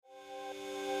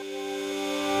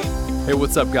Hey,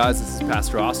 what's up, guys? This is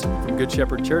Pastor Austin from Good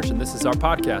Shepherd Church, and this is our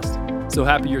podcast. So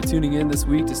happy you're tuning in this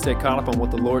week to stay caught up on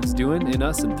what the Lord's doing in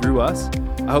us and through us.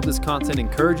 I hope this content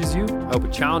encourages you. I hope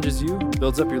it challenges you,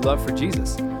 builds up your love for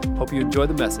Jesus. Hope you enjoy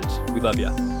the message. We love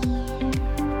you.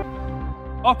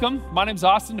 Welcome. My name's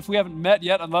Austin. If we haven't met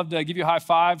yet, I'd love to give you a high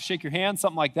five, shake your hand,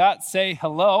 something like that. Say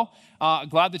hello.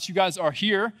 Glad that you guys are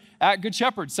here at Good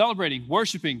Shepherd, celebrating,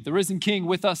 worshiping the risen King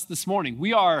with us this morning.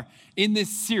 We are in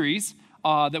this series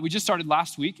that we just started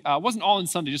last week. It wasn't all in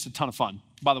Sunday, just a ton of fun,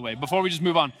 by the way. Before we just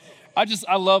move on,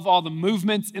 I love all the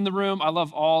movements in the room. I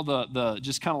love all the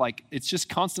just kind of like, it's just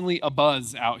constantly a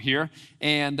buzz out here.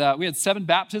 And we had 7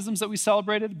 baptisms that we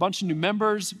celebrated, a bunch of new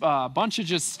members, a bunch of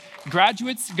just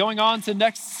graduates going on to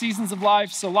next seasons of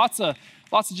life. So lots of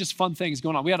just fun things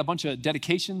going on. We had a bunch of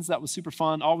dedications. That was super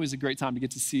fun. Always a great time to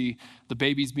get to see the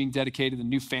babies being dedicated and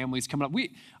new families coming up.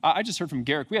 I just heard from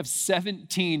Garrick, we have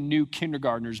 17 new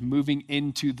kindergartners moving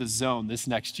into the zone this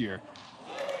next year.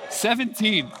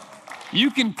 17. You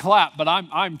can clap, but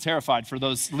I'm terrified for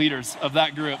those leaders of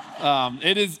that group.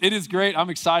 It is great. I'm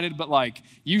excited, but like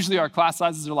usually our class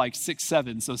sizes are like 6,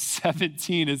 7, so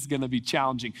 17 is going to be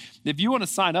challenging. If you want to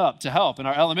sign up to help in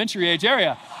our elementary age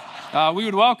area, we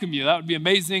would welcome you. That would be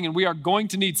amazing, and we are going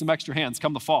to need some extra hands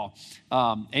come the fall.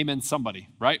 Amen, somebody,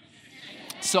 right?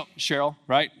 So Cheryl,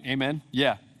 right? Amen.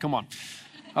 Yeah, come on.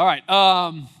 All right,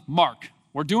 Mark.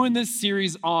 We're doing this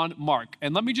series on Mark,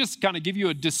 and let me just kind of give you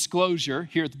a disclosure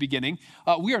here at the beginning.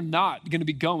 We are not going to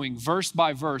be going verse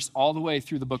by verse all the way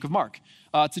through the book of Mark.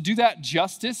 To do that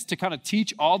justice, to kind of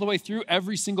teach all the way through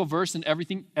every single verse and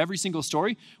every single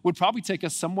story would probably take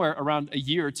us somewhere around a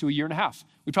year to a year and a half.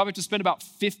 We'd probably have to spend about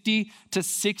 50 to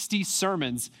 60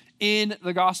 sermons in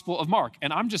the Gospel of Mark.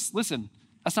 And listen,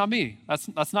 that's not me.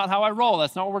 That's not how I roll.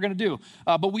 That's not what we're going to do.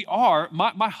 But we are,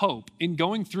 my hope in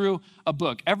going through a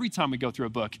book, every time we go through a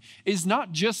book, is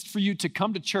not just for you to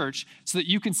come to church so that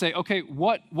you can say, okay,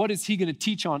 what is he going to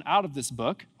teach on out of this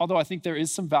book? Although I think there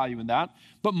is some value in that.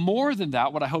 But more than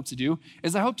that, what I hope to do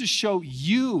is I hope to show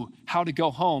you how to go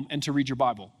home and to read your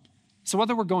Bible. So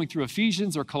whether we're going through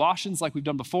Ephesians or Colossians like we've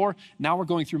done before, now we're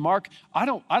going through Mark, I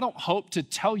don't hope to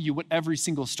tell you what every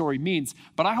single story means,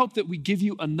 but I hope that we give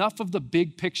you enough of the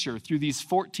big picture through these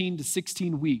 14 to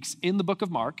 16 weeks in the book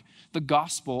of Mark, the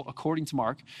gospel according to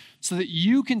Mark, so that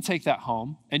you can take that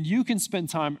home and you can spend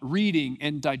time reading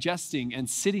and digesting and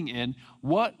sitting in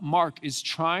what Mark is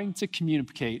trying to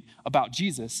communicate about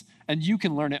Jesus, and you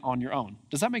can learn it on your own.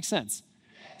 Does that make sense?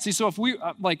 See, so if we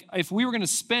were going to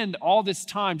spend all this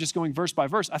time just going verse by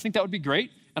verse, I think that would be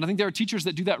great. And I think there are teachers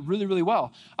that do that really, really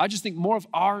well. I just think more of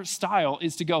our style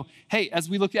is to go, hey, as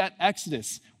we look at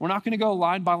Exodus, we're not going to go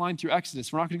line by line through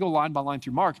Exodus. We're not going to go line by line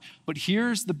through Mark. But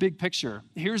here's the big picture.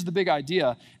 Here's the big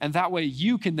idea. And that way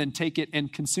you can then take it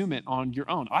and consume it on your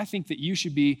own. I think that you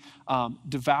should be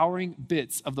devouring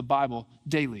bits of the Bible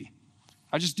daily.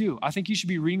 I just do. I think you should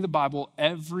be reading the Bible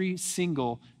every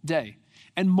single day.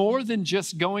 And more than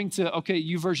just going to, okay,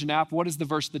 YouVersion app, what is the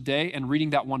verse of the day, and reading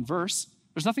that one verse.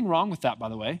 There's nothing wrong with that, by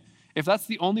the way. If that's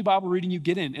the only Bible reading you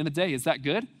get in a day, is that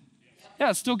good? Yeah,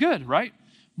 it's still good, right?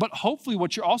 But hopefully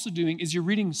what you're also doing is you're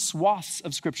reading swaths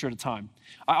of scripture at a time.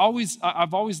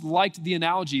 I've always liked the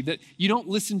analogy that you don't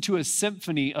listen to a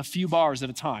symphony a few bars at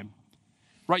a time.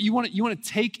 Right? You want to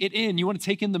take it in. You want to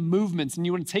take in the movements, and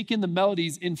you want to take in the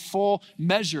melodies in full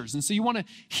measures. And so you want to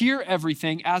hear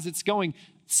everything as it's going.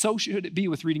 So should it be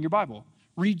with reading your Bible.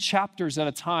 Read chapters at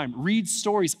a time. Read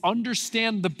stories.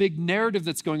 Understand the big narrative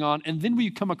that's going on. And then when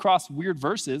you come across weird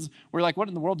verses where you're like, what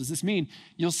in the world does this mean?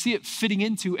 You'll see it fitting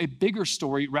into a bigger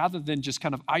story rather than just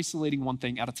kind of isolating one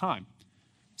thing at a time.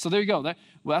 So there you go.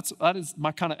 That is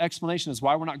my kind of explanation as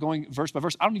why we're not going verse by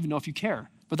verse. I don't even know if you care,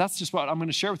 but that's just what I'm going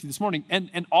to share with you this morning.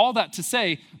 And all that to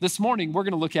say, this morning, we're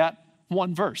going to look at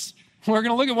one verse. We're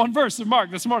going to look at one verse of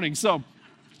Mark this morning. So,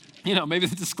 maybe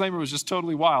the disclaimer was just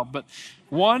totally wild, but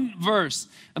one verse.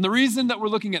 And the reason that we're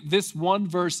looking at this one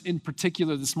verse in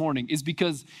particular this morning is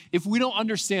because if we don't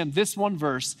understand this one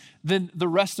verse, then the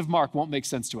rest of Mark won't make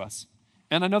sense to us.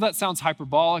 And I know that sounds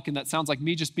hyperbolic, and that sounds like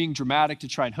me just being dramatic to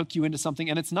try and hook you into something,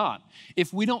 and it's not.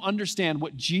 If we don't understand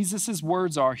what Jesus'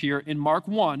 words are here in Mark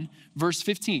 1, verse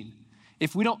 15,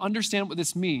 if we don't understand what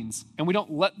this means, and we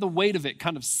don't let the weight of it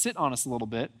kind of sit on us a little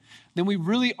bit, then we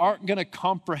really aren't going to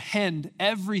comprehend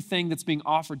everything that's being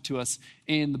offered to us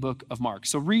in the book of Mark.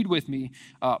 So read with me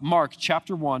Mark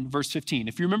chapter 1, verse 15.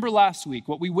 If you remember last week,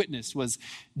 what we witnessed was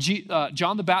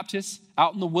John the Baptist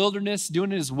out in the wilderness,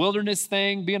 doing his wilderness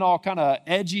thing, being all kind of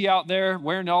edgy out there,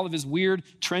 wearing all of his weird,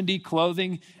 trendy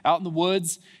clothing out in the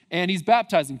woods. And he's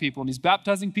baptizing people,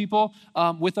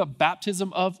 with a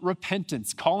baptism of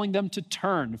repentance, calling them to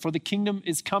turn, for the kingdom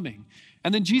is coming.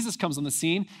 And then Jesus comes on the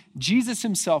scene. Jesus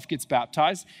himself gets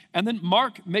baptized. And then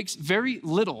Mark makes very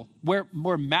little, where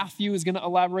Matthew is going to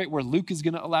elaborate, where Luke is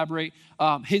going to elaborate,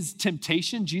 his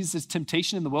temptation, Jesus'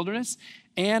 temptation in the wilderness,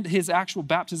 and his actual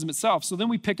baptism itself. So then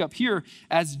we pick up here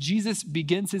as Jesus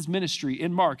begins his ministry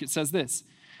in Mark. It says this.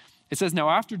 It says, now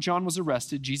after John was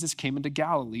arrested, Jesus came into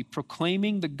Galilee,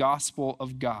 proclaiming the gospel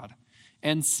of God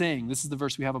and saying, this is the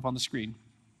verse we have up on the screen,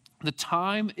 the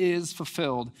time is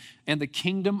fulfilled and the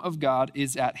kingdom of God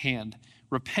is at hand.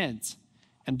 Repent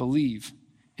and believe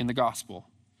in the gospel.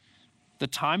 The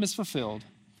time is fulfilled.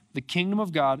 The kingdom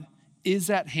of God is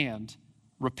at hand.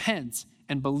 Repent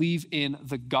and believe in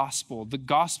the gospel. The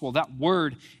gospel, that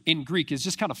word in Greek is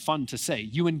just kind of fun to say,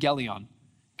 euangelion.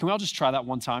 Can we all just try that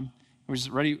one time? We're just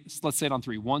ready. Let's say it on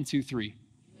 3. 1, 2, 3.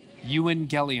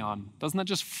 Euangelion. Doesn't that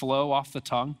just flow off the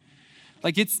tongue?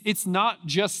 Like it's not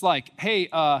just like, hey,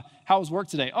 how was work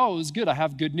today? Oh, it was good. I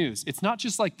have good news. It's not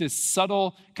just like this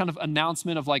subtle kind of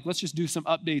announcement of like, let's just do some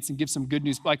updates and give some good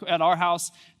news. Like at our house,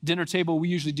 dinner table, we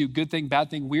usually do good thing, bad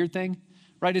thing, weird thing,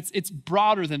 right? It's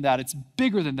broader than that. It's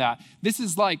bigger than that. This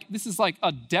is like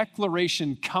a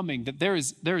declaration coming that there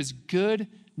is good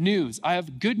news. I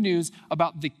have good news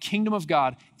about the kingdom of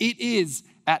God. It is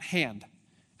at hand.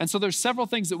 And so there's several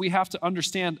things that we have to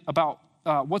understand about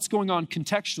what's going on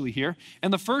contextually here.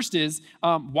 And the first is,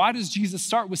 why does Jesus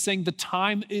start with saying the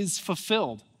time is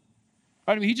fulfilled?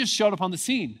 Right? I mean, he just showed up on the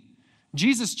scene.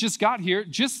 Jesus just got here.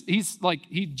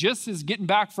 He just is getting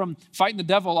back from fighting the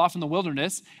devil off in the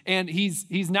wilderness. And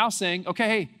he's now saying, okay,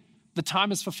 hey, the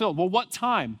time is fulfilled. Well, what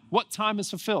time? What time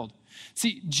is fulfilled?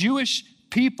 See, Jewish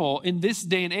people in this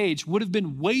day and age would have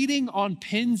been waiting on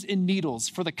pins and needles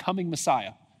for the coming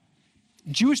Messiah.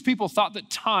 Jewish people thought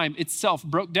that time itself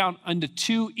broke down into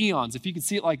 2 eons. If you can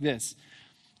see it like this.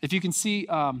 If you can see,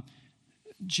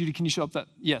 Judy, can you show up that?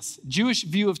 Yes, Jewish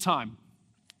view of time.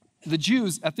 The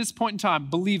Jews at this point in time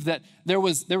believed that there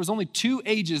was only 2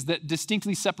 ages that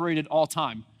distinctly separated all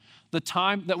time. The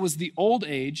time that was the old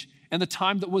age and the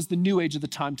time that was the new age of the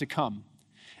time to come.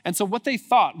 And so what they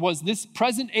thought was this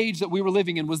present age that we were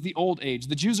living in was the old age.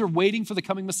 The Jews are waiting for the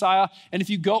coming Messiah. And if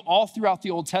you go all throughout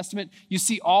the Old Testament, you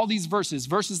see all these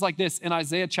verses like this in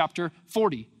Isaiah chapter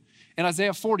 40. In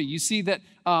Isaiah 40, you see that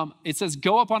it says,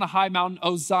 go up on a high mountain,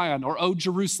 O Zion, or O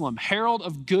Jerusalem, herald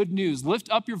of good news. Lift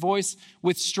up your voice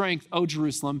with strength, O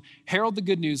Jerusalem. Herald the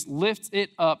good news. Lift it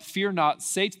up. Fear not.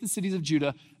 Say to the cities of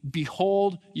Judah,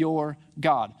 behold your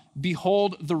God.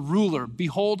 Behold the ruler.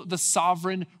 Behold the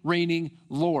sovereign reigning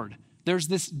Lord. There's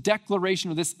this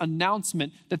declaration or this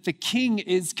announcement that the king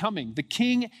is coming. The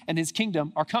king and his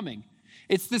kingdom are coming.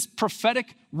 It's this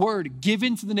prophetic word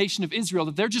given to the nation of Israel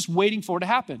that they're just waiting for to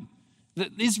happen.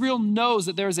 That Israel knows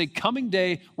that there is a coming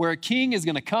day where a king is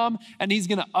going to come and he's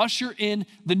going to usher in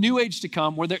the new age to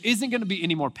come where there isn't going to be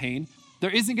any more pain. There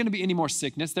isn't going to be any more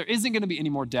sickness. There isn't going to be any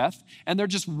more death. And they're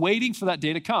just waiting for that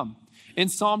day to come. In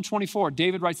Psalm 24,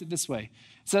 David writes it this way.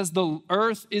 It says, the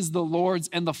earth is the Lord's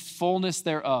and the fullness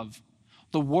thereof,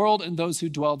 the world and those who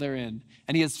dwell therein.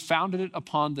 And he has founded it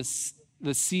upon the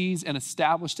seas and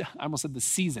established it. I almost said the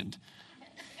seasoned.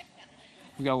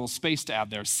 We got a little space to add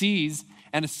there. Seas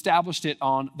and established it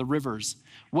on the rivers.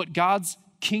 What God's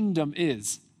kingdom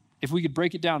is, if we could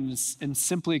break it down and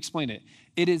simply explain it,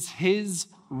 it is his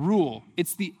rule.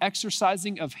 It's the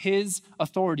exercising of his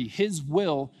authority, his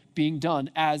will being done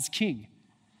as king.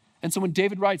 And so when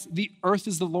David writes, the earth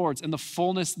is the Lord's and the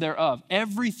fullness thereof,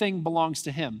 everything belongs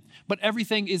to him, but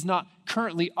everything is not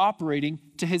currently operating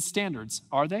to his standards,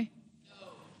 are they?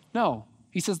 No.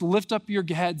 He says, lift up your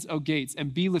heads, O gates,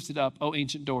 and be lifted up, O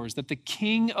ancient doors, that the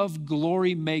King of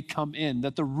glory may come in,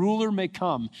 that the ruler may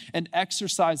come and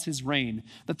exercise his reign,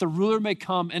 that the ruler may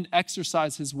come and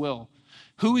exercise his will.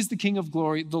 Who is the King of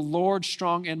glory? The Lord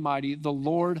strong and mighty, the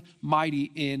Lord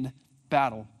mighty in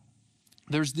battle.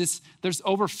 There's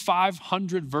over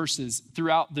 500 verses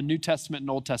throughout the New Testament and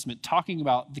Old Testament talking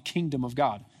about the kingdom of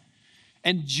God.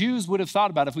 And Jews would have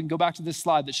thought about it, if we can go back to this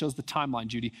slide that shows the timeline,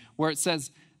 Judy, where it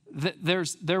says, there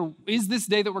is this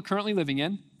day that we're currently living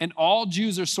in, and all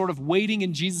Jews are sort of waiting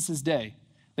in Jesus' day.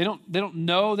 They don't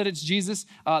know that it's Jesus.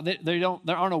 They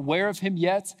aren't aware of him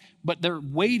yet, but they're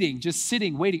waiting, just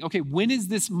sitting, waiting. Okay, when is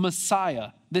this Messiah,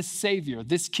 this Savior,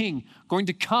 this King going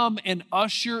to come and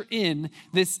usher in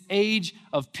this age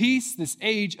of peace, this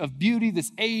age of beauty,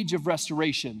 this age of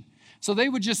restoration? So they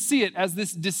would just see it as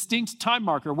this distinct time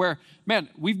marker where, man,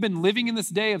 we've been living in this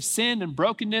day of sin and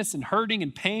brokenness and hurting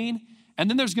and pain. And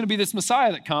then there's going to be this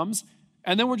Messiah that comes,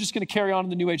 and then we're just going to carry on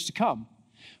in the new age to come.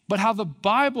 But how the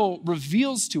Bible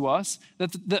reveals to us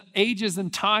that the ages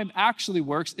and time actually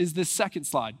works is this second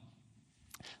slide.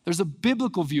 There's a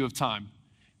biblical view of time.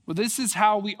 Well, this is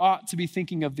how we ought to be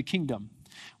thinking of the kingdom.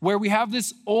 Where we have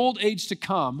this old age to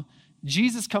come,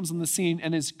 Jesus comes on the scene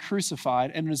and is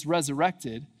crucified and is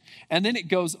resurrected. And then it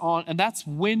goes on, and that's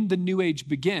when the new age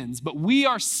begins. But we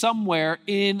are somewhere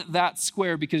in that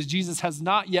square because Jesus has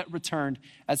not yet returned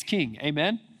as king.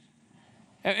 Amen?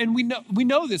 And we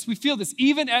know this, we feel this.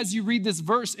 Even as you read this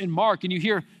verse in Mark and you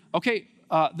hear, okay,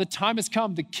 the time has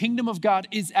come, the kingdom of God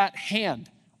is at hand,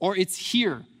 or it's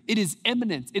here. It is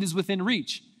imminent, it is within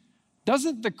reach.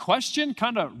 Doesn't the question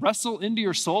kind of wrestle into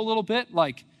your soul a little bit?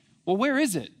 Like, well, where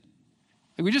is it?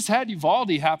 Like we just had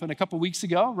Uvalde happen a couple weeks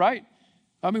ago, right?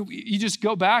 I mean, you just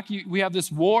go back, we have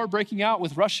this war breaking out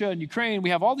with Russia and Ukraine.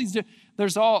 We have all these,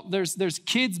 there's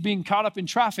kids being caught up in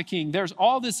trafficking. There's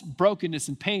all this brokenness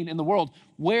and pain in the world.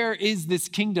 Where is this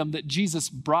kingdom that Jesus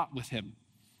brought with him?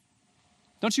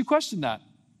 Don't you question that?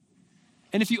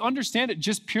 And if you understand it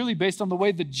just purely based on the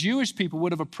way the Jewish people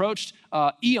would have approached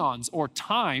eons or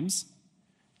times,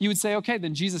 you would say, okay,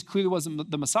 then Jesus clearly wasn't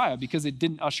the Messiah because it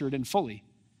didn't usher it in fully.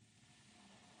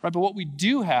 Right? But what we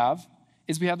do have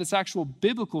is we have this actual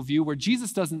biblical view where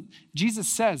Jesus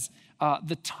says,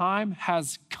 the time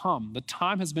has come. The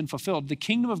time has been fulfilled. The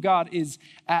kingdom of God is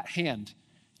at hand.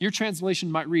 Your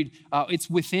translation might read, it's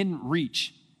within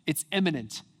reach. It's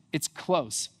imminent. It's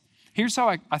close. Here's how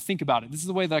I think about it. This is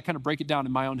the way that I kind of break it down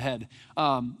in my own head.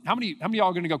 How many of y'all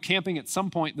are going to go camping at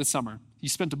some point this summer? You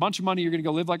spent a bunch of money. You're going to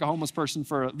go live like a homeless person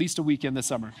for at least a weekend this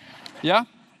summer. Yeah?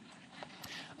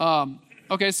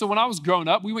 Okay, so when I was growing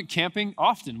up, we went camping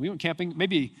often. We went camping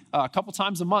maybe a couple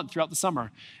times a month throughout the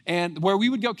summer. And where we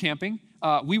would go camping,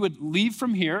 we would leave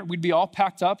from here. We'd be all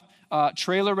packed up,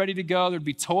 trailer ready to go. There'd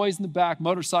be toys in the back,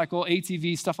 motorcycle,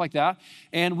 ATV, stuff like that.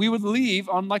 And we would leave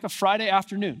on like a Friday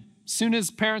afternoon, soon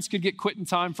as parents could get quitting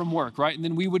time from work, right? And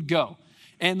then we would go.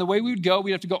 And the way we would go,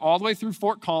 we'd have to go all the way through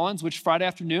Fort Collins, which Friday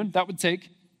afternoon, that would take,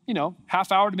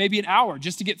 half hour to maybe an hour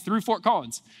just to get through Fort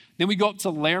Collins. Then we'd go up to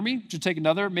Laramie, which would take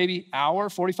another maybe hour,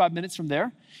 45 minutes from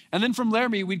there. And then from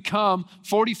Laramie, we'd come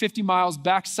 40, 50 miles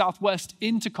back southwest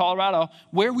into Colorado,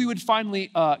 where we would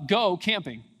finally go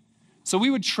camping. So we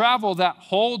would travel that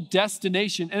whole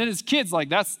destination. And then as kids, like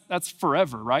that's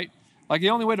forever, right? Like the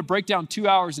only way to break down 2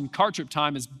 hours in car trip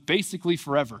time is basically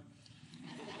forever.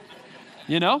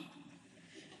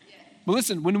 But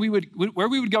listen, where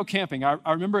we would go camping, I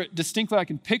remember it distinctly. I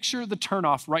can picture the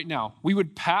turnoff right now. We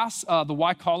would pass the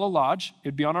Waikala Lodge. It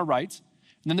would be on our right.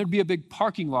 And then there'd be a big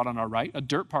parking lot on our right, a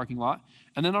dirt parking lot.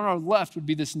 And then on our left would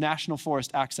be this National Forest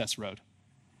access road.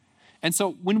 And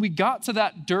so when we got to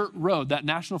that dirt road, that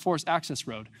National Forest access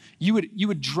road, you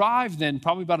would drive then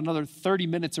probably about another 30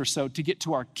 minutes or so to get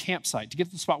to our campsite, to get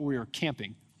to the spot where we were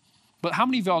camping. But how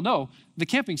many of y'all know the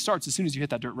camping starts as soon as you hit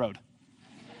that dirt road?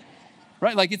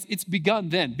 Right? Like it's begun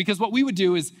then. Because what we would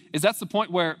do is that's the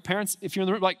point where parents, if you're in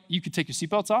the room, like you could take your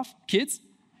seatbelts off. Kids,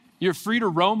 you're free to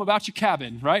roam about your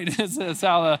cabin, right? That's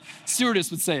how the stewardess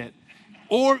would say it.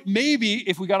 Or maybe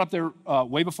if we got up there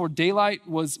way before daylight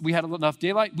we had enough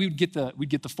daylight, we'd get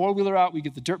the four-wheeler out, we'd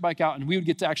get the dirt bike out, and we would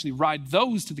get to actually ride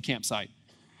those to the campsite.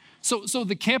 So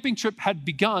the camping trip had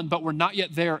begun, but we're not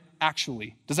yet there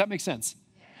actually. Does that make sense?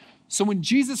 So when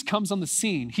Jesus comes on the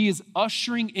scene, he is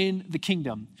ushering in the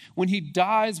kingdom. When he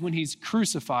dies, when he's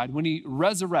crucified, when he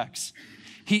resurrects,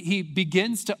 he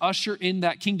begins to usher in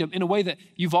that kingdom in a way that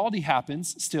Uvalde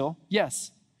happens still,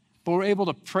 yes. But we're able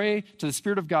to pray to the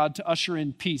Spirit of God to usher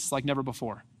in peace like never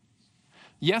before.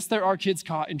 Yes, there are kids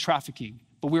caught in trafficking,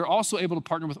 but we're also able to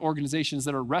partner with organizations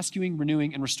that are rescuing,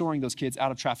 renewing, and restoring those kids out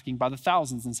of trafficking by the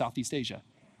thousands in Southeast Asia.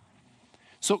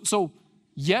 So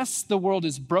yes, the world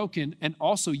is broken, and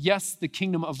also, yes, the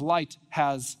kingdom of light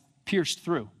has pierced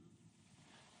through.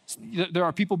 There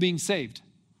are people being saved.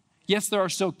 Yes, there are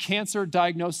still cancer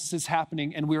diagnoses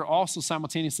happening, and we are also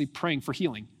simultaneously praying for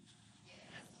healing.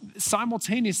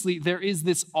 Simultaneously, there is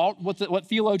this, what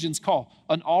theologians call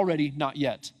an already, not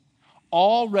yet.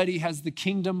 Already has the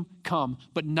kingdom come,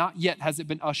 but not yet has it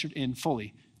been ushered in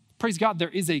fully. Praise God, there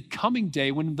is a coming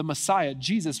day when the Messiah,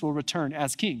 Jesus, will return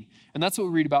as king. And that's what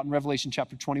we read about in Revelation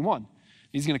chapter 21.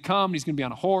 He's going to come, and he's going to be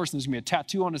on a horse, and there's going to be a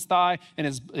tattoo on his thigh, and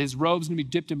his robe's going to be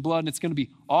dipped in blood, and it's going to be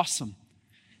awesome.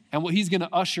 And what he's going to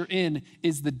usher in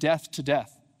is the death to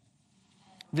death,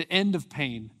 the end of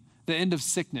pain, the end of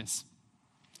sickness.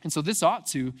 And so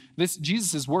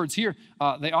Jesus' words here,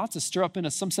 they ought to stir up in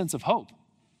us some sense of hope.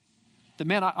 That,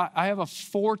 man, I have a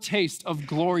foretaste of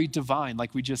glory divine,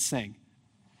 like we just sang.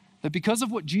 That because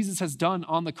of what Jesus has done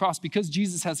on the cross, because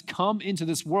Jesus has come into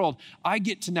this world, I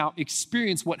get to now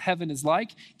experience what heaven is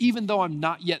like, even though I'm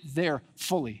not yet there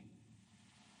fully.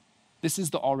 This is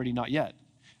the already not yet.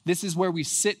 This is where we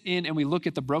sit in and we look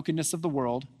at the brokenness of the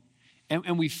world,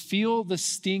 and we feel the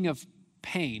sting of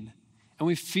pain and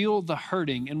we feel the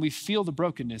hurting and we feel the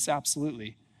brokenness,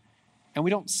 absolutely. And we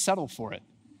don't settle for it.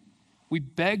 We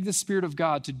beg the Spirit of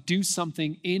God to do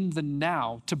something in the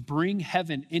now, to bring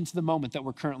heaven into the moment that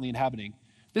we're currently inhabiting.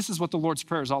 This is what the Lord's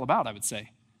Prayer is all about, I would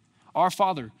say. Our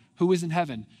Father, who is in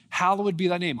heaven, hallowed be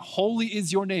thy name. Holy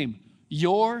is your name.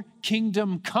 Your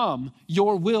kingdom come,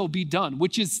 your will be done,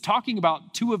 which is talking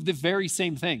about two of the very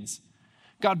same things.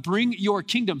 God, bring your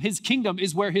kingdom. His kingdom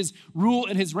is where his rule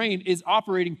and his reign is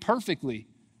operating perfectly,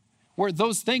 where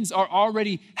those things are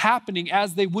already happening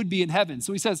as they would be in heaven.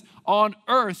 So he says, on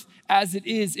earth as it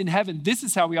is in heaven. This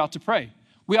is how we ought to pray.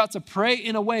 We ought to pray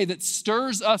in a way that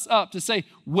stirs us up to say,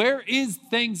 where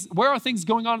are things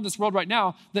going on in this world right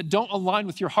now that don't align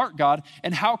with your heart, God?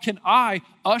 And how can I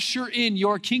usher in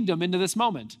your kingdom into this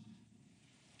moment?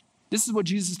 This is what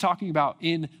Jesus is talking about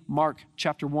in Mark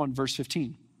chapter 1, verse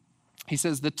 15. He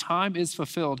says, the time is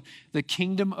fulfilled. The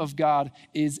kingdom of God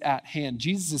is at hand.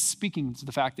 Jesus is speaking to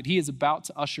the fact that he is about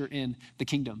to usher in the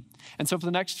kingdom. And so for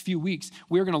the next few weeks,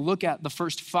 we're going to look at the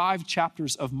first 5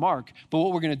 chapters of Mark. But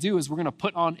what we're going to do is we're going to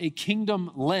put on a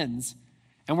kingdom lens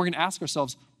and we're going to ask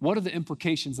ourselves, what are the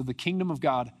implications of the kingdom of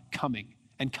God coming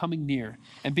and coming near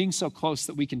and being so close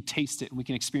that we can taste it and we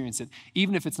can experience it,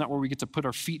 even if it's not where we get to put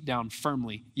our feet down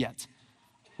firmly yet,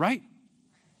 right?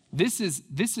 This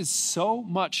is so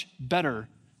much better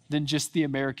than just the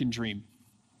American dream.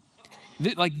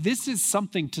 This is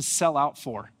something to sell out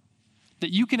for,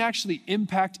 that you can actually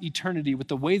impact eternity with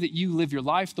the way that you live your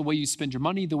life, the way you spend your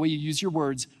money, the way you use your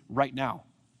words right now.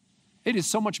 It is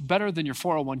so much better than your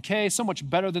 401k, so much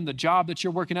better than the job that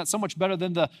you're working at, so much better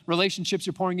than the relationships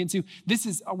you're pouring into.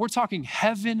 We're talking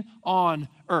heaven on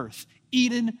earth,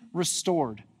 Eden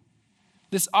restored.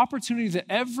 This opportunity that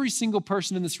every single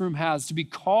person in this room has to be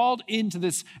called into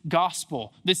this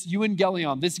gospel, this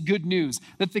euangelion, this good news,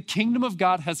 that the kingdom of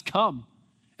God has come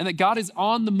and that God is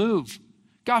on the move.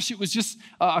 Gosh, it was just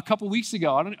a couple weeks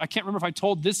ago. I can't remember if I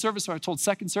told this service or I told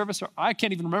second service, or I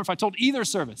can't even remember if I told either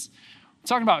service. I'm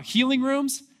talking about healing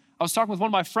rooms. I was talking with one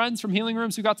of my friends from healing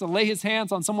rooms who got to lay his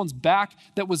hands on someone's back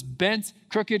that was bent,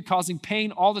 crooked, causing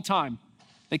pain all the time.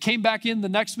 They came back in the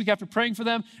next week after praying for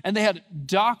them, and they had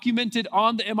documented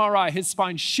on the MRI his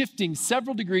spine shifting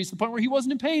several degrees to the point where he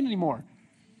wasn't in pain anymore.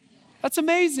 That's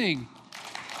amazing.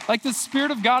 Like the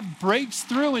Spirit of God breaks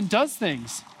through and does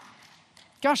things.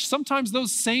 Gosh, sometimes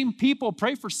those same people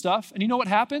pray for stuff, and you know what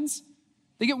happens?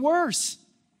 They get worse.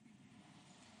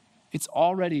 It's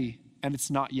already, and it's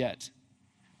not yet.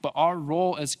 But our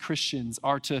role as Christians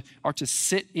are to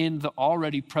sit in the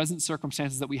already present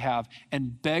circumstances that we have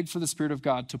and beg for the Spirit of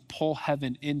God to pull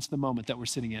heaven into the moment that we're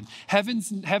sitting in.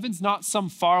 Heaven's not some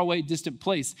faraway, distant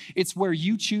place. It's where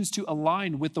you choose to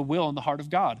align with the will and the heart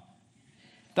of God.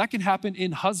 That can happen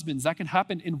in husbands. That can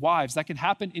happen in wives. That can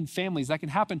happen in families. That can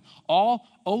happen all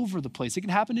over the place. It can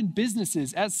happen in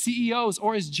businesses, as CEOs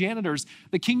or as janitors.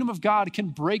 The kingdom of God can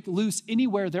break loose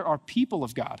anywhere there are people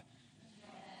of God.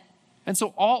 And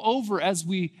so all over as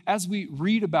we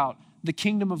read about the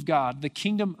kingdom of God, the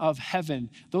kingdom of heaven,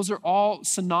 those are all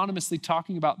synonymously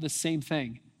talking about the same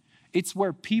thing. It's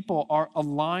where people are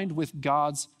aligned with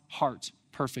God's heart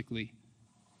perfectly.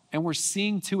 And we're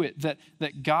seeing to it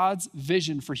that God's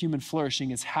vision for human flourishing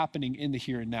is happening in the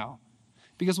here and now.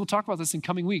 Because we'll talk about this in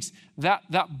coming weeks.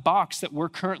 That box that we're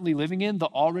currently living in, the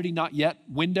already not yet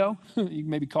window, you can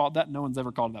maybe call it that. No one's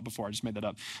ever called it that before. I just made that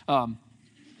up.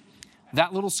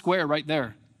 That little square right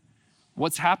there,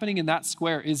 what's happening in that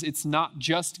square is it's not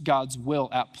just God's will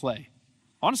at play.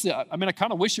 Honestly, I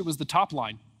kind of wish it was the top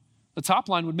line. The top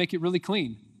line would make it really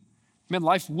clean. Man,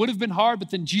 life would have been hard, but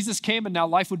then Jesus came and now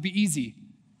life would be easy.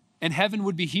 And heaven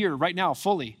would be here right now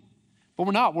fully. But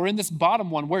we're not. We're in this bottom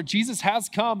one where Jesus has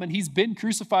come and he's been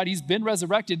crucified. He's been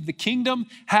resurrected. The kingdom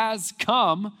has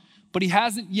come, but he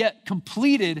hasn't yet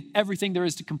completed everything there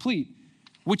is to complete.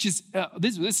 Which is,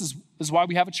 this is why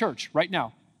we have a church right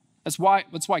now. That's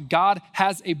why God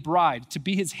has a bride to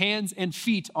be his hands and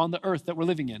feet on the earth that we're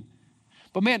living in.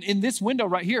 But man, in this window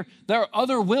right here, there are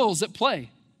other wills at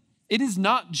play. It is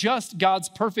not just God's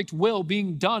perfect will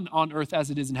being done on earth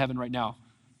as it is in heaven right now.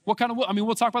 What kind of will?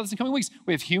 We'll talk about this in coming weeks.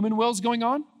 We have human wills going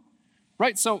on,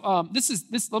 right? So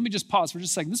let me just pause for just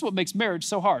a second. This is what makes marriage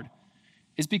so hard.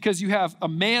 Is because you have a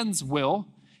man's will,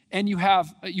 and you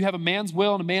have a man's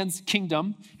will and a man's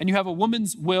kingdom, and you have a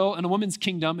woman's will and a woman's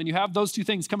kingdom, and you have those two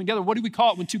things coming together. What do we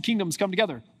call it when two kingdoms come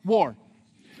together? War.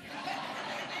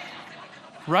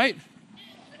 Right?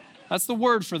 That's the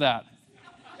word for that.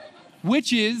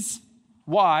 Which is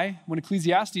why, when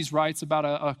Ecclesiastes writes about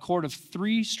a cord of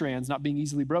 3 strands not being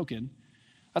easily broken,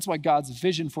 That's why God's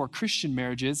vision for Christian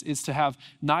marriages is to have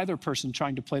neither person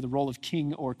trying to play the role of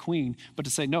king or queen, but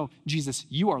to say, no, Jesus,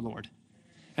 you are Lord.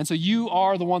 And so you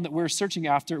are the one that we're searching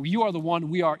after. You are the one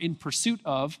we are in pursuit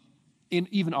of in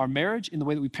even our marriage, in the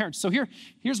way that we parent. So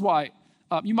here's why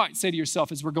you might say to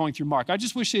yourself as we're going through Mark, I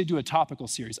just wish they'd do a topical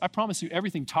series. I promise you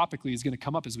everything topically is going to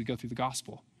come up as we go through the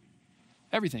gospel.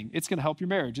 Everything. It's going to help your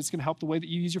marriage. It's going to help the way that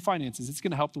you use your finances. It's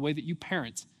going to help the way that you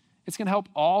parent. It's going to help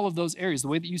all of those areas, the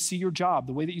way that you see your job,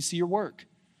 the way that you see your work.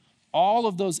 All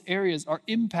of those areas are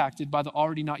impacted by the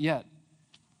already not yet.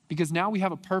 Because now we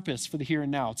have a purpose for the here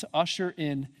and now, to usher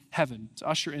in heaven,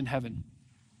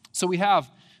 So we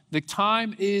have, the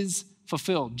time is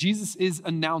fulfilled. Jesus is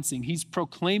announcing, he's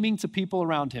proclaiming to people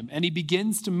around him, and he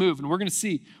begins to move. And we're going to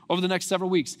see over the next several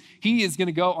weeks, he is going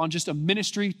to go on just a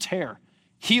ministry tear,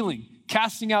 healing,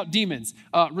 casting out demons,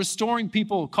 restoring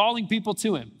people, calling people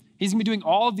to him. He's going to be doing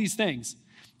all of these things.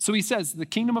 So he says, the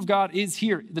kingdom of God is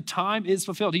here. The time is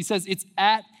fulfilled. He says it's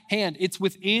at hand. It's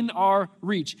within our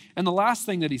reach. And the last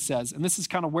thing that he says, and this is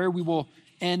kind of where we will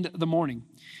end the morning.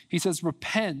 He says,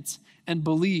 repent and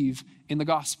believe in the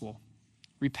gospel.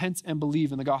 Repent and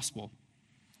believe in the gospel.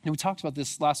 And we talked about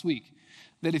this last week,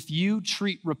 that if you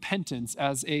treat repentance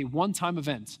as a one-time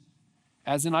event,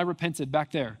 as in I repented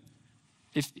back there,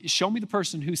 show me the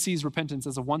person who sees repentance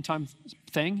as a one-time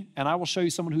thing, and I will show you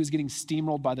someone who is getting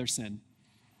steamrolled by their sin.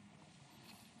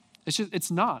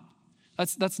 It's not.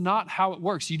 That's not how it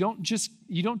works. You don't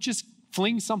just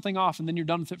fling something off and then you're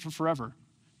done with it for forever.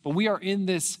 But we are in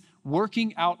this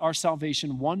working out our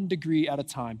salvation 1 degree at a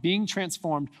time, being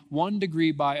transformed 1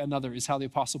 degree by another is how the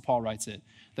Apostle Paul writes it.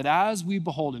 That as we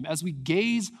behold him, as we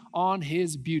gaze on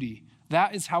his beauty,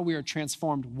 that is how we are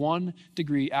transformed 1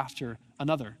 degree after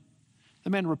another.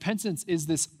 And man, repentance is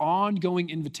this ongoing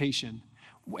invitation.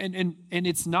 And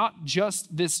it's not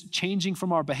just this changing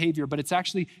from our behavior, but it's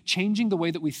actually changing the way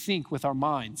that we think with our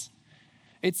minds.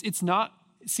 It's not,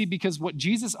 see, because what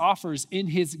Jesus offers in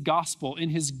his gospel, in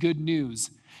his good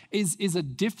news, is a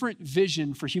different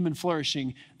vision for human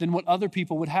flourishing than what other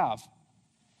people would have.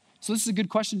 So this is a good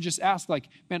question to just ask, like,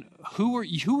 man, who are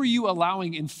you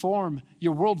allowing inform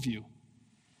your worldview?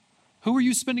 Who are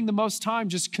you spending the most time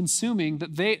just consuming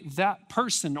that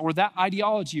person or that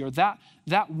ideology or that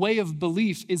way of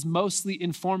belief is mostly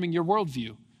informing your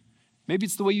worldview? Maybe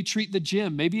it's the way you treat the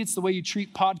gym. Maybe it's the way you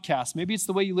treat podcasts. Maybe it's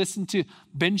the way you listen to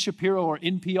Ben Shapiro or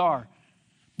NPR.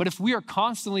 But if we are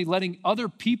constantly letting other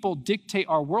people dictate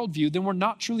our worldview, then we're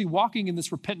not truly walking in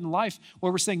this repentant life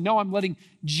where we're saying, no, I'm letting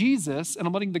Jesus and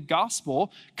I'm letting the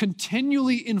gospel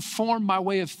continually inform my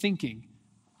way of thinking.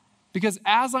 Because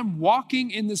as I'm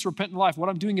walking in this repentant life, what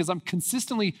I'm doing is I'm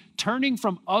consistently turning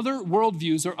from other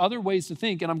worldviews or other ways to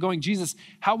think, and I'm going, Jesus,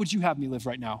 how would you have me live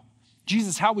right now?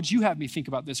 Jesus, how would you have me think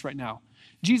about this right now?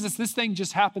 Jesus, this thing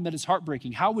just happened that is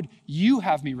heartbreaking. How would you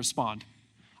have me respond?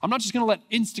 I'm not just going to let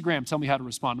Instagram tell me how to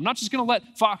respond. I'm not just going to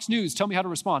let Fox News tell me how to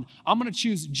respond. I'm going to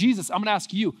choose Jesus. I'm going to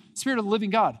ask you, Spirit of the living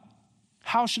God,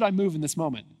 how should I move in this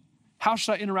moment? How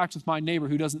should I interact with my neighbor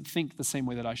who doesn't think the same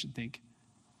way that I should think?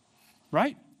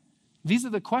 Right? These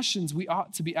are the questions we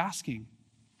ought to be asking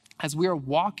as we are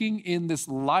walking in this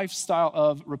lifestyle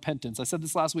of repentance. I said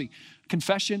this last week.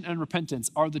 Confession and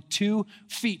repentance are the 2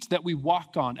 feet that we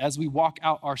walk on as we walk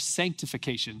out our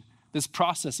sanctification, this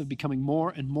process of becoming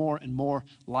more and more and more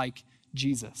like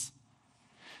Jesus.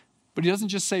 But he doesn't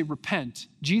just say repent.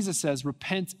 Jesus says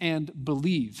repent and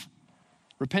believe.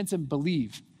 Repent and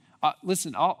believe.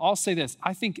 Listen, I'll say this.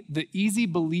 I think the easy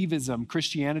believism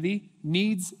Christianity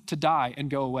needs to die and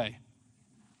go away.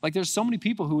 Like there's so many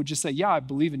people who would just say, yeah, I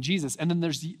believe in Jesus. And then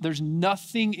there's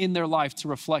nothing in their life to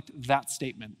reflect that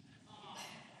statement.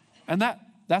 And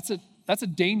that's a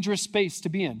dangerous space to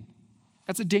be in.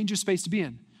 That's a dangerous space to be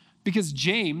in. Because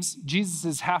James,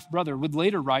 Jesus' half-brother, would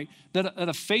later write that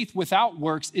a faith without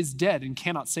works is dead and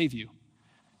cannot save you.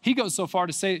 He goes so far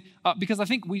to say, because I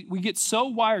think we get so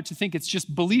wired to think it's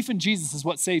just belief in Jesus is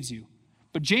what saves you.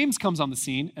 But James comes on the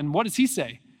scene, and what does he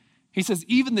say? He says,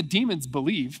 even the demons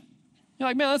believe. You're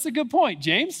like, man, that's a good point,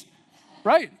 James,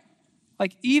 right?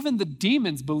 Like even the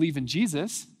demons believe in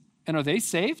Jesus, and are they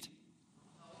saved?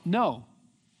 No.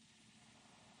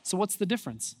 So what's the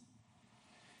difference?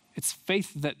 It's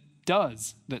faith that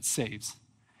saves.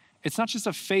 It's not just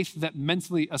a faith that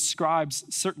mentally ascribes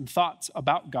certain thoughts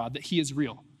about God, that he is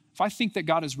real. If I think that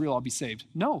God is real, I'll be saved.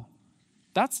 No,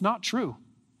 that's not true.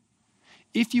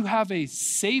 If you have a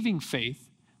saving faith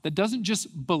that doesn't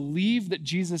just believe that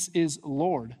Jesus is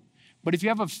Lord, but if you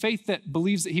have a faith that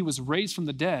believes that he was raised from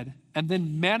the dead and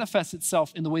then manifests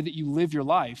itself in the way that you live your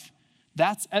life,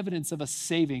 that's evidence of a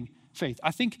saving faith.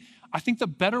 I think the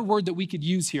better word that we could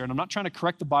use here, and I'm not trying to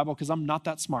correct the Bible because I'm not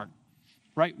that smart,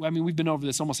 right? I mean, we've been over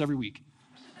this almost every week.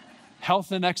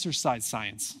 Health and exercise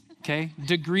science, okay?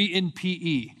 Degree in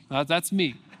PE, that's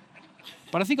me.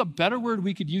 But I think a better word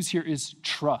we could use here is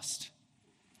trust.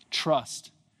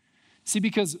 Trust. See,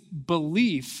 because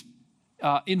belief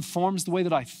informs the way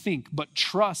that I think, but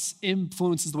trust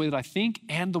influences the way that I think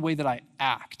and the way that I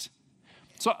act.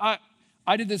 So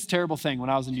I did this terrible thing when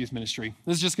I was in youth ministry.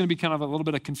 This is just going to be kind of a little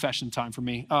bit of confession time for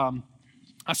me.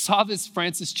 I saw this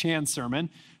Francis Chan sermon.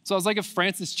 So I was like, if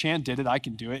Francis Chan did it, I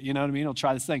can do it. You know what I mean? I'll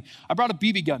try this thing. I brought a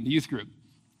BB gun to youth group.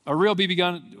 A real BB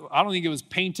gun. I don't think it was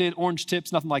painted, orange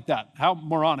tips, nothing like that. How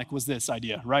moronic was this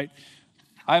idea, right?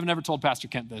 I have never told Pastor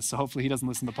Kent this, so hopefully he doesn't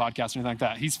listen to the podcast or anything like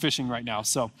that. He's fishing right now.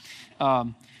 So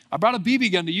I brought a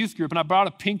BB gun to youth group, and I brought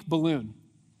a pink balloon.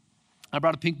 I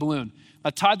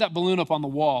tied that balloon up on the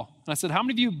wall, and I said, how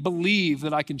many of you believe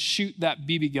that I can shoot that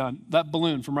BB gun, that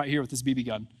balloon from right here with this BB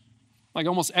gun? Like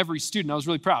almost every student. I was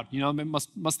really proud. You know, they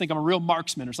must think I'm a real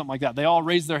marksman or something like that. They all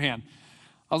raised their hand.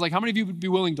 I was like, how many of you would be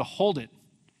willing to hold it?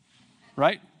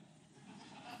 Right?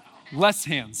 Less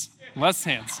hands.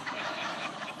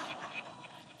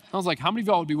 I was like, how many of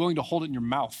y'all would be willing to hold it in your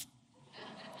mouth?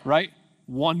 Right?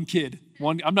 One kid.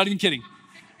 I'm not even kidding.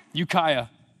 Ukiah,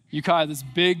 this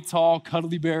big, tall,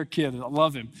 cuddly bear kid. I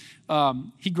love him.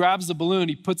 He grabs the balloon,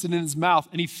 he puts it in his mouth,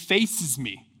 and he faces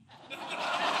me.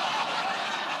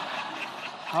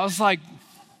 I was like,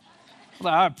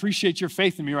 well, I appreciate your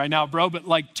faith in me right now, bro, but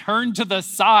like turn to the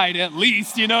side at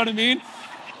least, you know what I mean?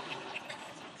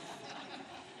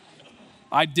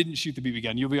 I didn't shoot the BB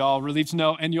gun. You'll be all relieved to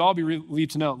know, and you'll all be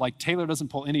relieved to know, like Taylor doesn't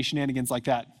pull any shenanigans like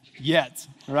that yet,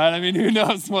 right? I mean, who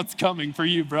knows what's coming for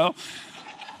you, bro?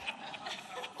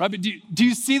 Right, but do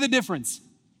you see the difference?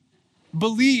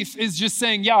 Belief is just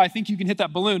saying, yeah, I think you can hit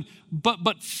that balloon.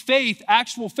 But faith,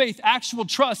 actual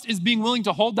trust is being willing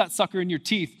to hold that sucker in your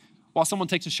teeth while someone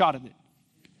takes a shot at it.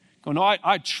 Go, no,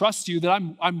 I trust you that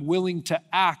I'm willing to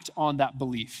act on that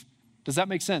belief. Does that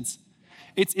make sense?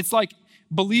 It's like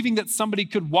believing that somebody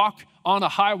could walk on a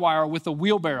high wire with a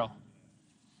wheelbarrow.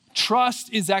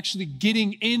 Trust is actually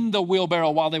getting in the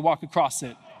wheelbarrow while they walk across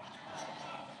it.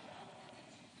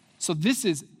 So this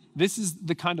is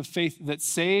the kind of faith that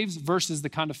saves versus the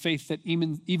kind of faith that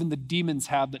even the demons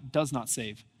have that does not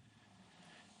save.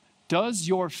 Does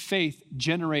your faith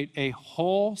generate a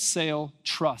wholesale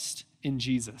trust in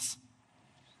Jesus?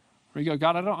 Where you go,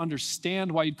 God, I don't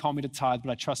understand why you'd call me to tithe,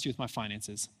 but I trust you with my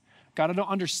finances. God, I don't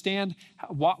understand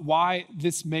why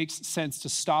this makes sense to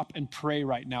stop and pray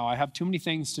right now. I have too many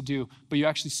things to do, but you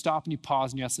actually stop and you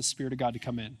pause and you ask the Spirit of God to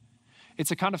come in.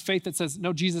 It's a kind of faith that says,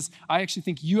 no, Jesus, I actually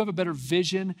think you have a better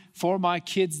vision for my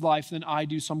kid's life than I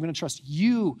do, so I'm going to trust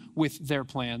you with their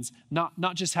plans,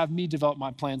 not just have me develop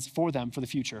my plans for them for the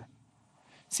future.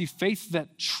 See, faith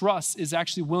that trusts is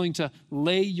actually willing to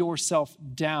lay yourself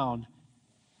down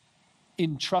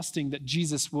in trusting that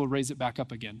Jesus will raise it back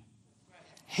up again.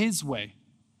 His way.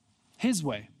 This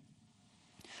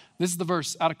is the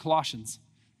verse out of Colossians.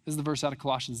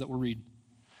 That we'll read.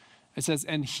 It says,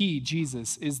 and he,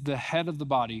 Jesus, is the head of the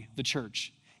body, the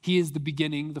church. He is the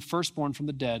beginning, the firstborn from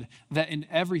the dead, that in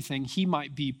everything he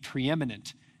might be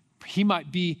preeminent. He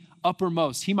might be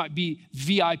uppermost. He might be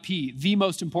VIP, the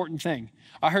most important thing.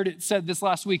 I heard it said this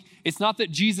last week. It's not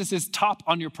that Jesus is top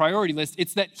on your priority list.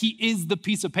 It's that he is the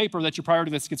piece of paper that your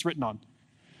priority list gets written on.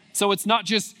 So it's not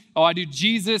just, I do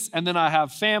Jesus, and then I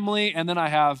have family, and then I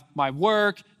have my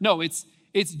work. No, it's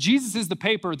Jesus is the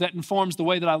paper that informs the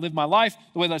way that I live my life,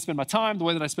 the way that I spend my time, the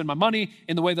way that I spend my money,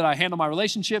 and the way that I handle my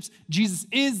relationships. Jesus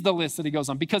is the list that he goes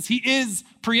on because he is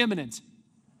preeminent.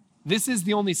 This is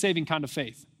the only saving kind of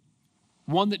faith.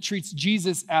 One that treats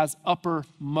Jesus as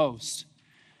uppermost.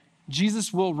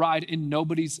 Jesus will ride in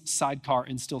nobody's sidecar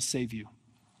and still save you.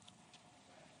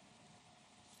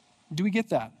 Do we get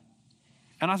that?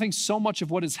 And I think so much of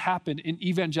what has happened in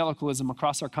evangelicalism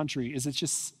across our country is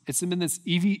it's been this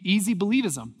easy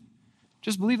believism.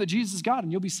 Just believe that Jesus is God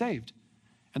and you'll be saved.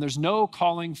 And there's no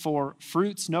calling for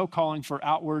fruits, no calling for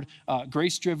outward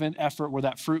grace-driven effort where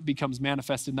that fruit becomes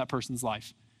manifested in that person's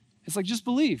life. It's like, just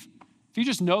believe. If you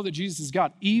just know that Jesus is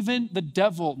God, even the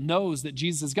devil knows that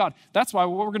Jesus is God. That's why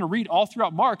what we're going to read all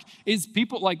throughout Mark is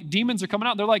people like demons are coming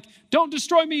out. And they're like, don't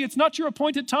destroy me. It's not your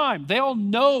appointed time. They all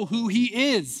know who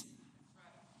he is.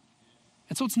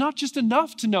 And so it's not just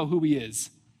enough to know who he is.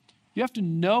 You have to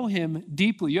know him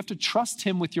deeply. You have to trust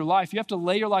him with your life. You have to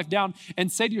lay your life down and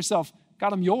say to yourself,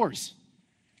 God, I'm yours.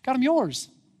 God, I'm yours.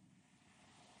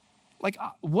 Like,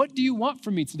 what do you want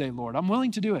from me today, Lord? I'm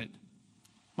willing to do it.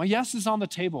 My yes is on the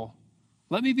table.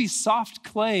 Let me be soft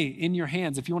clay in your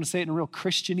hands, if you want to say it in a real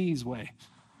Christianese way.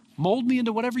 Mold me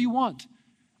into whatever you want.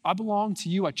 I belong to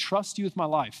you. I trust you with my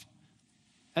life.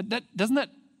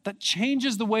 That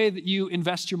changes the way that you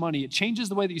invest your money. It changes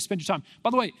the way that you spend your time. By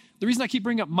the way, the reason I keep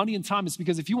bringing up money and time is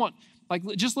because if you want,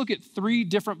 just look at 3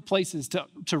 different places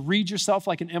to read yourself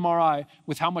like an MRI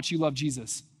with how much you love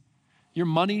Jesus. Your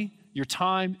money, your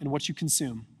time, and what you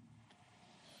consume.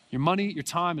 Your money, your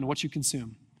time, and what you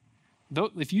consume.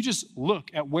 If you just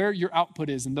look at where your output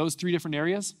is in those 3 different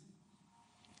areas,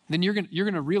 then you're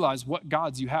gonna realize what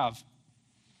gods you have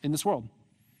in this world.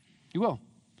 You will.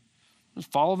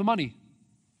 Just follow the money.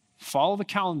 Follow the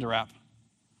calendar app.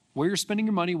 Where you're spending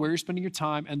your money, where you're spending your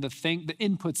time, and the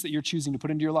inputs that you're choosing to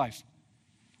put into your life.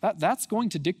 That's going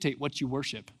to dictate what you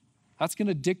worship. That's going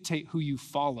to dictate who you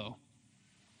follow.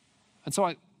 And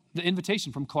so the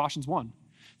invitation from Colossians 1,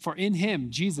 for in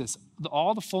him, Jesus,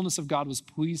 all the fullness of God was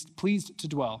pleased to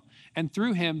dwell, and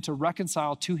through him to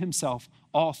reconcile to himself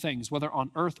all things, whether on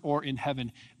earth or in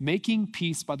heaven, making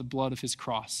peace by the blood of his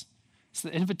cross. So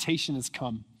the invitation has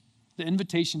come. The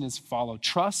invitation is follow.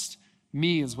 Trust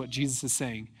me is what Jesus is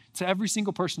saying to every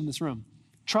single person in this room.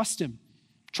 Trust him.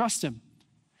 Trust him.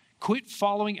 Quit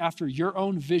following after your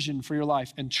own vision for your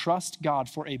life and trust God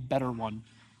for a better one.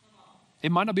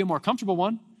 It might not be a more comfortable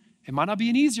one. It might not be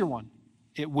an easier one.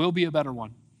 It will be a better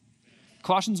one.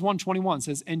 Colossians 1:21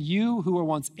 says, and you who were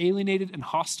once alienated and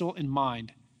hostile in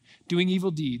mind, doing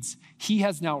evil deeds, he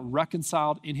has now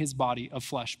reconciled in his body of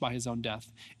flesh by his own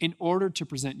death, in order to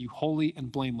present you holy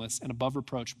and blameless and above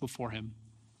reproach before him.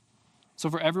 So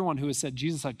for everyone who has said,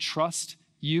 Jesus, I trust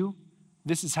you,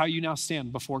 this is how you now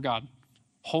stand before God,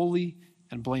 holy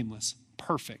and blameless,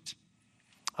 perfect.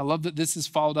 I love that this is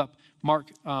followed up.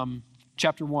 Mark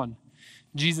chapter 1,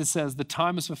 Jesus says, the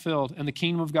time is fulfilled and the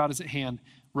kingdom of God is at hand.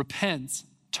 Repent,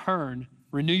 turn,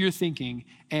 renew your thinking,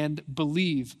 and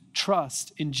believe,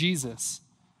 trust in Jesus.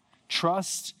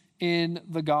 Trust in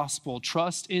the gospel.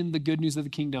 Trust in the good news of the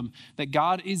kingdom, that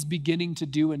God is beginning to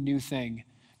do a new thing.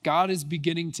 God is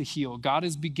beginning to heal. God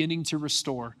is beginning to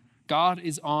restore. God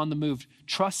is on the move.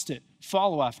 Trust it.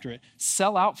 Follow after it.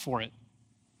 Sell out for it.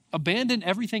 Abandon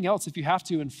everything else if you have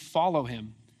to and follow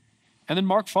him. And then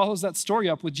Mark follows that story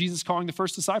up with Jesus calling the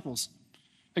first disciples.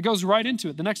 It goes right into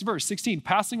it. The next verse, 16,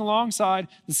 passing alongside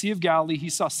the Sea of Galilee, he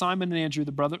saw Simon and Andrew,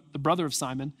 the brother of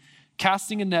Simon,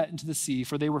 casting a net into the sea,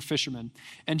 for they were fishermen.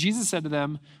 And Jesus said to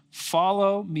them,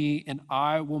 follow me and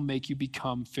I will make you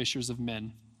become fishers of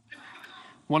men.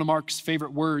 One of Mark's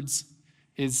favorite words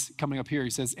is coming up here. He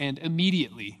says, and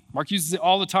immediately. Mark uses it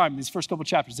all the time in these first couple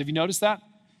chapters. Have you noticed that?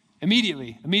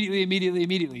 Immediately.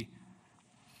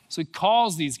 So he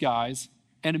calls these guys,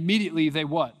 and immediately they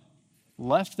what?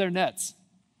 Left their nets.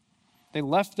 They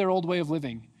left their old way of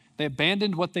living. They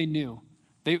abandoned what they knew.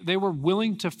 They were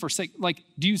willing to forsake.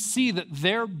 Do you see that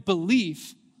their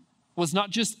belief was not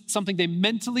just something they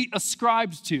mentally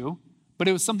ascribed to, but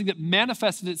it was something that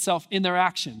manifested itself in their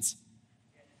actions?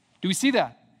 Do we see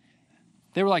that?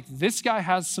 They were like, this guy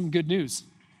has some good news.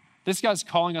 This guy's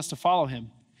calling us to follow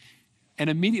him. And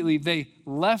immediately they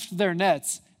left their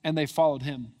nets and they followed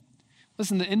him.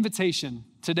 Listen, the invitation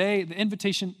today, the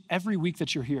invitation every week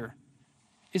that you're here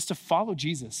is to follow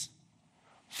Jesus.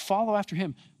 Follow after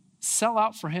him. Sell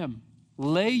out for him.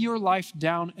 Lay your life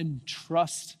down and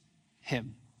trust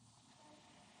him.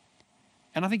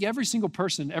 And I think every single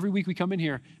person, every week we come in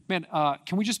here, man,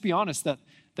 can we just be honest that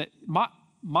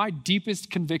my deepest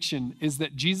conviction is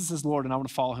that Jesus is Lord and I want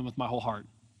to follow him with my whole heart.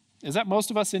 Is that most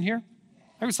of us in here?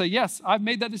 I would say, yes, I've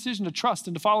made that decision to trust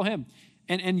and to follow him.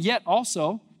 And yet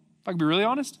also, if I can be really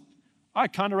honest,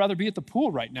 I'd kind of rather be at the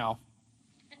pool right now.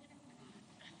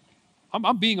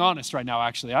 I'm being honest right now,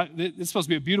 actually. It's supposed to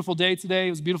be a beautiful day today. It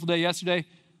was a beautiful day yesterday.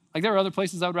 There are other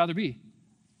places I would rather be.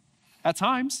 At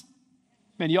times,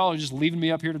 man, y'all are just leaving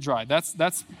me up here to dry.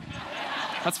 That's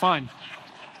fine.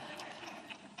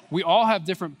 We all have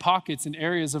different pockets and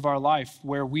areas of our life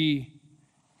where we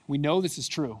know this is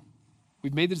true.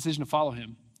 We've made the decision to follow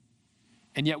him.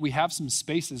 And yet we have some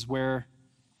spaces where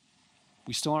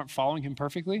we still aren't following him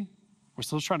perfectly. We're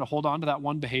still trying to hold on to that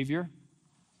one behavior.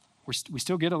 We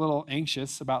still get a little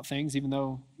anxious about things, even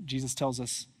though Jesus tells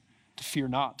us to fear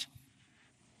not.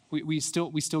 We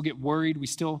still get worried. We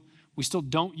still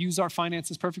don't use our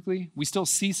finances perfectly. We still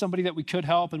see somebody that we could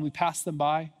help and we pass them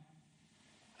by.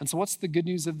 And so what's the good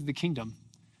news of the kingdom?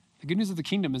 The good news of the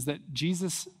kingdom is that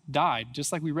Jesus died,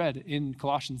 just like we read in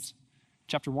Colossians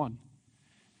chapter 1,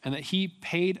 and that he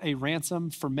paid a ransom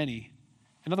for many.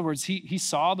 In other words, he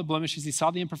saw the blemishes, he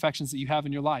saw the imperfections that you have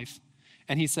in your life,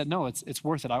 and he said, no, it's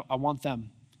worth it. I want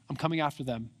them. I'm coming after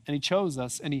them. And he chose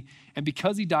us, and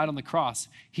because he died on the cross,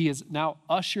 he has now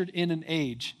ushered in an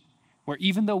age where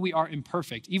even though we are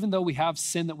imperfect, even though we have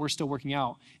sin that we're still working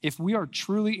out, if we are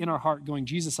truly in our heart going,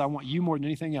 Jesus, I want you more than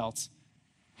anything else,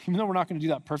 Even though we're not going to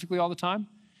do that perfectly all the time,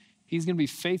 he's going to be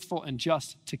faithful and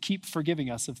just to keep forgiving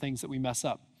us of things that we mess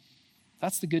up.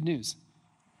 That's the good news.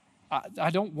 I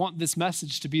don't want this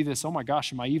message to be this, oh my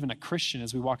gosh, am I even a Christian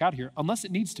as we walk out of here? Unless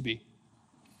it needs to be.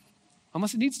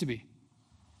 Unless it needs to be.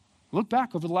 Look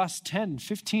back over the last 10,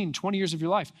 15, 20 years of your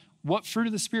life. What fruit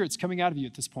of the Spirit's coming out of you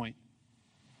at this point?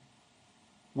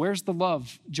 Where's the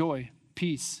love, joy,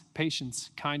 peace,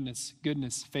 patience, kindness,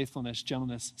 goodness, faithfulness,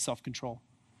 gentleness, self-control?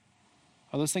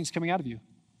 Are those things coming out of you?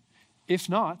 If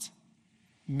not,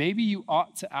 maybe you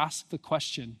ought to ask the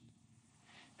question,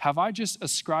 have I just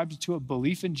ascribed to a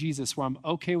belief in Jesus where I'm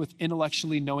okay with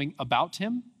intellectually knowing about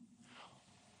him?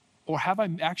 Or have I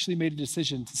actually made a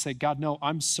decision to say, God, no,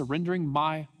 I'm surrendering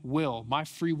my will, my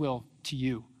free will to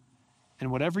you.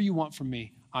 And whatever you want from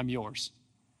me, I'm yours.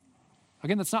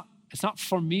 Again, it's not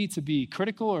for me to be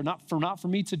critical or not for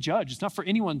me to judge. It's not for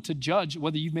anyone to judge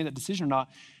whether you've made that decision or not.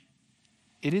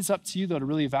 It is up to you, though, to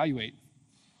really evaluate.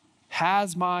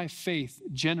 Has my faith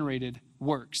generated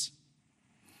works?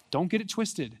 Don't get it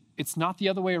twisted. It's not the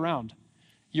other way around.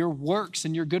 Your works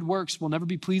and your good works will never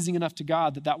be pleasing enough to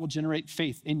God that will generate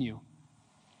faith in you.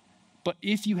 But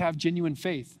if you have genuine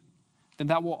faith, then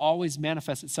that will always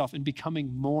manifest itself in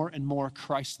becoming more and more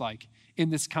Christ-like in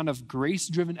this kind of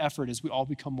grace-driven effort as we all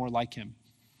become more like him.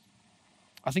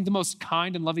 I think the most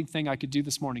kind and loving thing I could do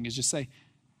this morning is just say,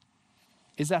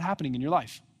 is that happening in your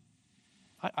life?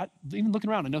 Even looking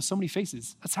around, I know so many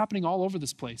faces. That's happening all over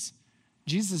this place.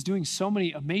 Jesus is doing so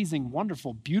many amazing,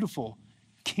 wonderful, beautiful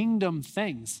kingdom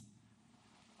things.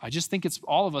 I just think it's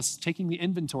all of us taking the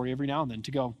inventory every now and then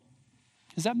to go,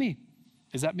 is that me?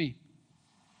 Is that me?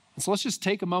 And so let's just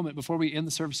take a moment before we end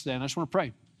the service today, and I just want to pray.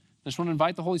 I just want to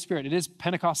invite the Holy Spirit. It is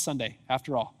Pentecost Sunday,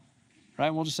 after all, right?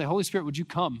 And we'll just say, Holy Spirit, would you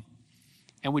come?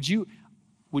 And would you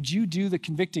do the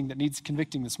convicting that needs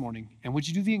convicting this morning? And would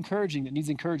you do the encouraging that needs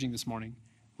encouraging this morning?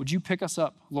 Would you pick us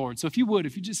up, Lord? So we're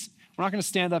not going to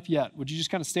stand up yet. Would you just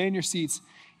kind of stay in your seats?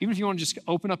 Even if you want to just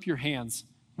open up your hands,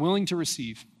 willing to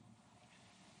receive.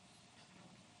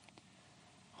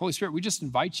 Holy Spirit, we just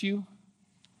invite you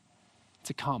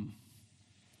to come.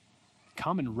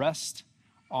 Come and rest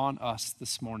on us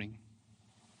this morning.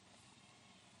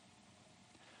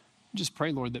 Just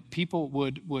pray, Lord, that people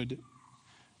would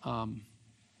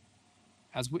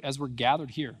as we're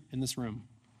gathered here in this room,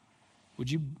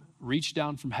 would you reach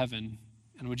down from heaven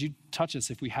and would you touch us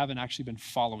if we haven't actually been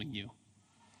following you?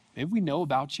 Maybe we know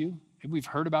about you. Maybe we've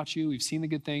heard about you. We've seen the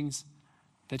good things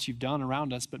that you've done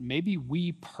around us, but maybe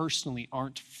we personally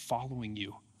aren't following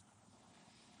you.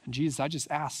 And Jesus, I just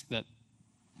ask that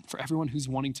for everyone who's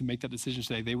wanting to make that decision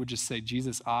today, they would just say,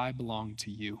 Jesus, I belong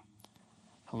to you.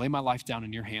 I lay my life down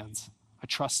in your hands. I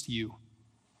trust you.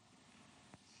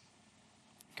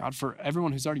 God, for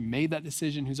everyone who's already made that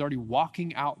decision, who's already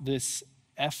walking out this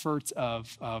effort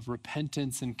of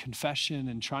repentance and confession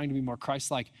and trying to be more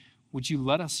Christ-like, would you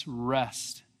let us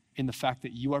rest in the fact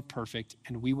that you are perfect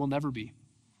and we will never be.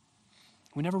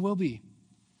 We never will be.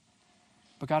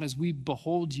 But God, as we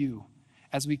behold you,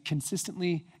 as we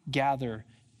consistently gather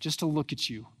just to look at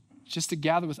you, just to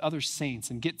gather with other saints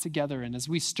and get together, and as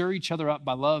we stir each other up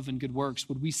by love and good works,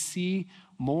 would we see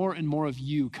more and more of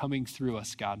you coming through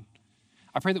us, God?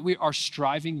 I pray that our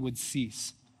striving would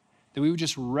cease, that we would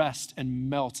just rest and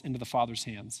melt into the Father's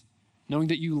hands, knowing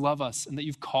that you love us and that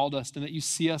you've called us and that you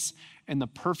see us in the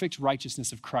perfect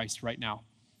righteousness of Christ right now.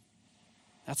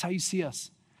 That's how you see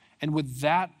us. And with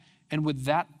that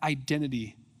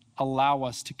identity, allow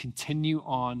us to continue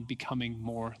on becoming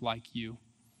more like you.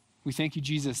 We thank you,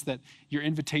 Jesus, that your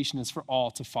invitation is for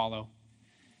all to follow.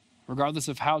 Regardless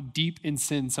of how deep in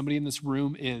sin somebody in this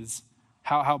room is,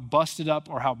 how busted up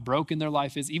or how broken their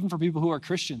life is, even for people who are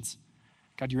Christians,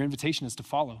 God, your invitation is to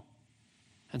follow.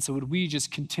 And so would we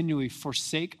just continually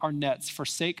forsake our nets,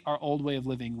 forsake our old way of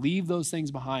living, leave those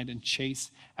things behind and chase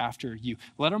after you.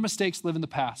 Let our mistakes live in the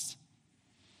past.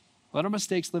 Let our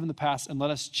mistakes live in the past and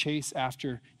let us chase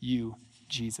after you,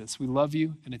 Jesus. We love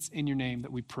you, and it's in your name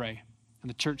that we pray. And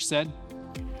the church said,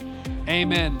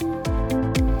 amen.